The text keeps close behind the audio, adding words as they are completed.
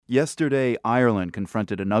Yesterday, Ireland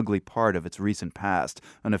confronted an ugly part of its recent past.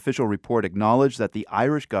 An official report acknowledged that the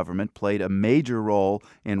Irish government played a major role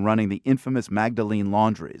in running the infamous Magdalene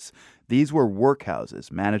Laundries. These were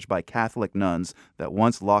workhouses managed by Catholic nuns that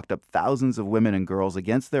once locked up thousands of women and girls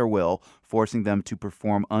against their will, forcing them to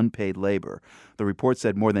perform unpaid labor. The report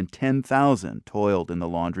said more than 10,000 toiled in the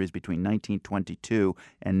laundries between 1922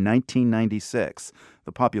 and 1996.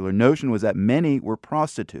 The popular notion was that many were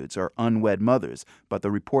prostitutes or unwed mothers, but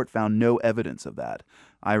the report found no evidence of that.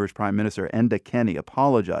 Irish Prime Minister Enda Kenny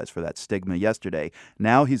apologized for that stigma yesterday.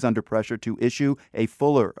 Now he's under pressure to issue a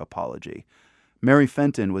fuller apology. Mary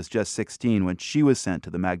Fenton was just 16 when she was sent to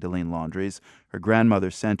the Magdalene Laundries. Her grandmother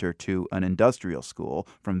sent her to an industrial school.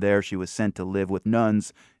 From there, she was sent to live with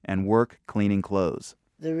nuns and work cleaning clothes.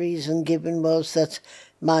 The reason given was that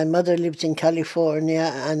my mother lived in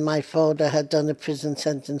California and my father had done a prison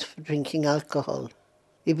sentence for drinking alcohol.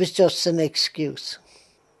 It was just an excuse.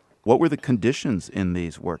 What were the conditions in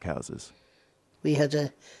these workhouses? We had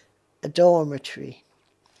a dormitory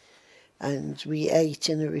and we ate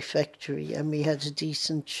in a refectory and we had a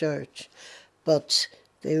decent church. But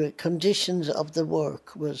the conditions of the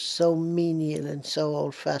work was so menial and so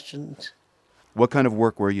old-fashioned. What kind of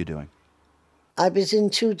work were you doing? I was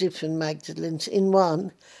in two different Magdalenes. In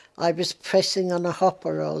one, I was pressing on a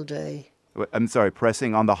hopper all day. I'm sorry,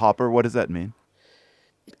 pressing on the hopper? What does that mean?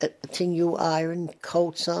 A thing you iron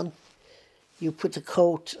coats on. You put a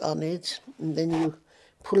coat on it, and then you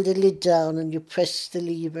pull the lid down and you press the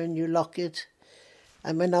lever and you lock it.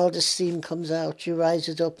 And when all the steam comes out, you rise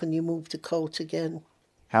it up and you move the coat again.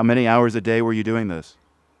 How many hours a day were you doing this?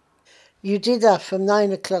 You did that from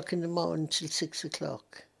 9 o'clock in the morning till 6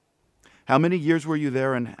 o'clock. How many years were you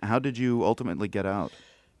there, and how did you ultimately get out?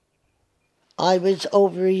 I was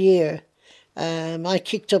over a year. I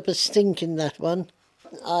kicked up a stink in that one.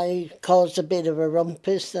 I caused a bit of a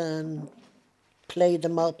rumpus and played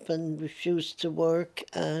them up and refused to work.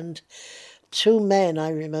 And two men, I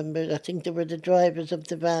remember, I think they were the drivers of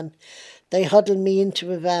the van, they huddled me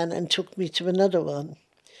into a van and took me to another one,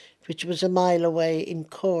 which was a mile away in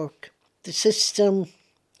Cork. The system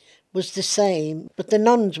was the same, but the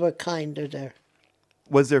nuns were kinder there.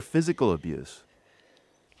 Was there physical abuse?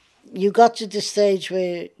 You got to the stage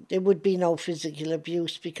where there would be no physical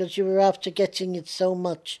abuse because you were after getting it so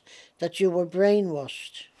much that you were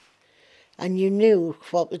brainwashed. And you knew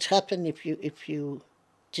what would happen if you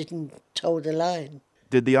didn't toe the line.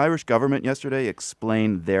 Did the Irish government yesterday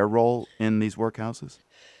explain their role in these workhouses?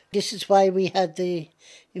 This is why we had the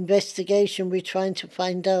investigation. We're trying to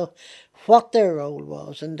find out what their role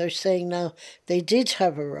was. And they're saying now they did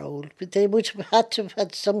have a role, but they would have had to have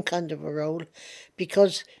had some kind of a role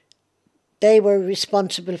because they were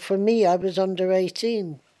responsible for me. I was under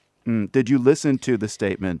 18. Did you listen to the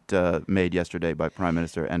statement made yesterday by Prime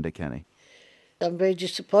Minister Enda Kenny? I'm very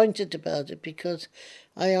disappointed about it because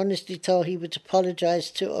I honestly thought he would apologise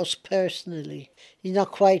to us personally. He's not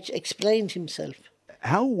quite explained himself.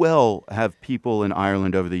 How well have people in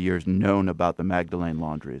Ireland over the years known about the Magdalene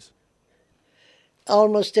Laundries?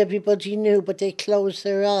 Almost everybody knew, but they closed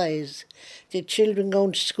their eyes. The children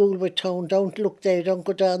going to school were told, don't look there, don't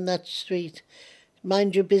go down that street.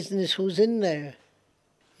 Mind your business who's in there.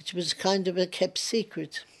 It was kind of a kept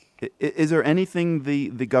secret. Is there anything the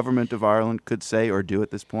government of Ireland could say or do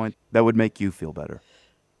at this point that would make you feel better?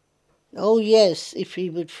 Oh yes, if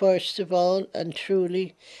he would first of all and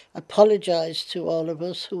truly apologise to all of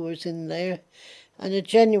us who was in there, and a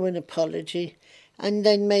genuine apology, and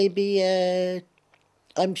then maybe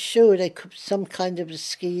I'm sure there could be some kind of a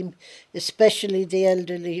scheme, especially the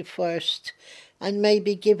elderly first, and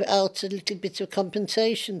maybe give out a little bit of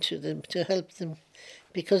compensation to them to help them,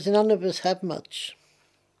 because none of us have much.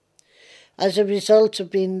 As a result of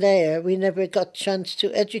being there, we never got a chance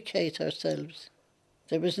to educate ourselves.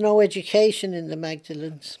 There was no education in the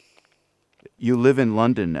Magdalenes. You live in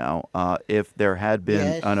London now. If there had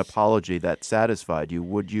been Yes. an apology that satisfied you,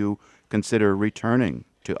 would you consider returning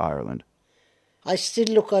to Ireland? I still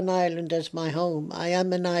look on Ireland as my home. I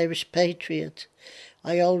am an Irish patriot.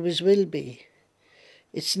 I always will be.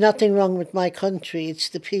 It's nothing wrong with my country, it's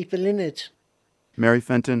the people in it. Mary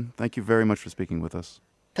Fenton, thank you very much for speaking with us.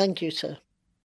 Thank you, sir.